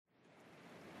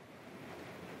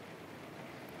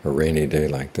A rainy day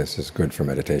like this is good for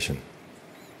meditation.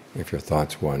 If your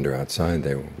thoughts wander outside,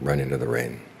 they run into the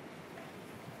rain.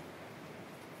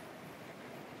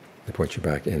 They put you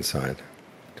back inside,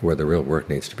 to where the real work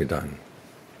needs to be done.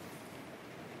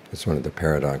 It's one of the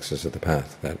paradoxes of the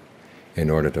path, that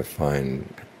in order to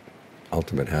find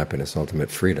ultimate happiness, ultimate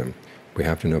freedom, we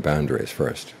have to know boundaries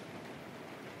first.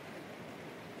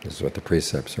 This is what the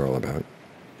precepts are all about.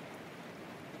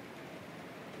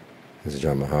 As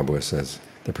Ajahn Mahabua says,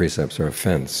 the precepts are a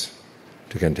fence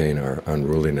to contain our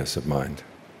unruliness of mind.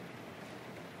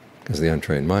 Because the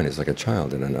untrained mind is like a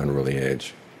child in an unruly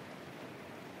age.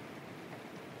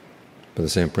 But the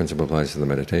same principle applies to the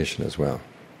meditation as well.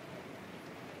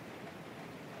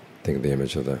 Think of the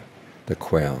image of the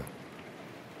quail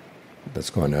that's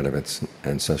gone out of its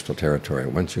ancestral territory.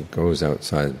 Once it goes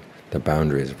outside the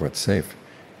boundaries of what's safe,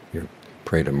 you're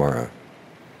prey to Mara.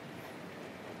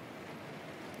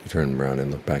 You turn around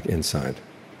and look back inside.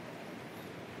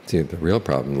 See, the real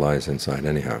problem lies inside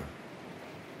anyhow.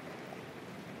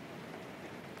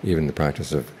 Even the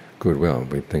practice of goodwill,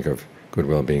 we think of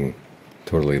goodwill being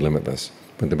totally limitless,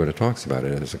 but the Buddha talks about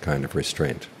it as a kind of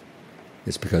restraint.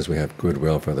 It's because we have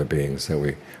goodwill for other beings that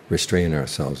we restrain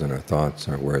ourselves in our thoughts,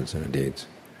 our words, and our deeds.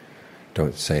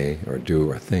 Don't say or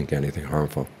do or think anything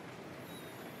harmful.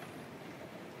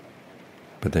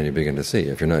 But then you begin to see,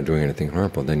 if you're not doing anything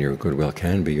harmful, then your goodwill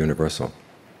can be universal,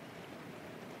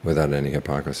 without any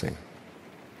hypocrisy.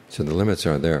 So the limits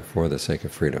are there for the sake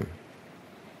of freedom.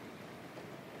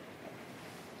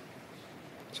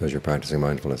 So as you're practicing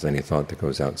mindfulness, any thought that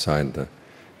goes outside the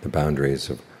boundaries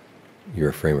of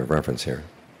your frame of reference here,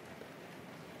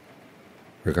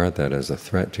 regard that as a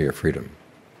threat to your freedom.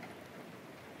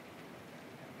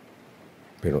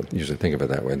 We don't usually think of it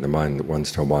that way. The mind that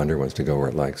wants to wander, wants to go where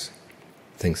it likes,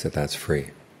 thinks that that's free.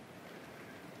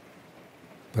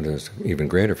 But there's even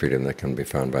greater freedom that can be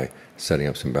found by setting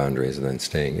up some boundaries and then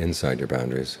staying inside your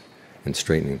boundaries and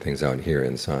straightening things out here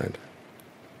inside.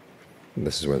 And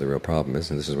this is where the real problem is,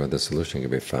 and this is where the solution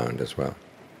can be found as well.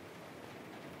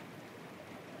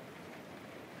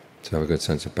 So have a good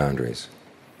sense of boundaries.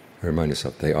 And remind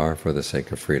yourself they are for the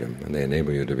sake of freedom, and they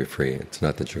enable you to be free. It's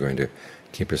not that you're going to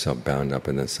keep yourself bound up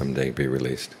and then someday be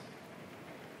released.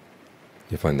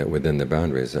 You find that within the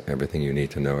boundaries, everything you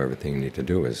need to know, everything you need to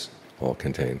do is all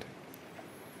contained.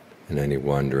 And any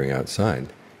wandering outside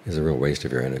is a real waste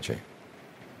of your energy.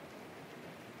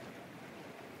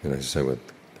 And as I said, with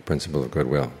the principle of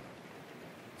goodwill,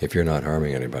 if you're not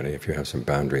harming anybody, if you have some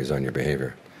boundaries on your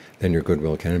behavior, then your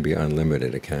goodwill can be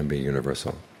unlimited, it can be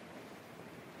universal.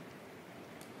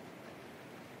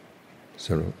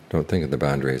 So don't think of the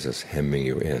boundaries as hemming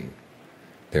you in.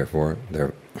 Therefore,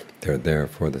 they're there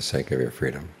for the sake of your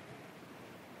freedom.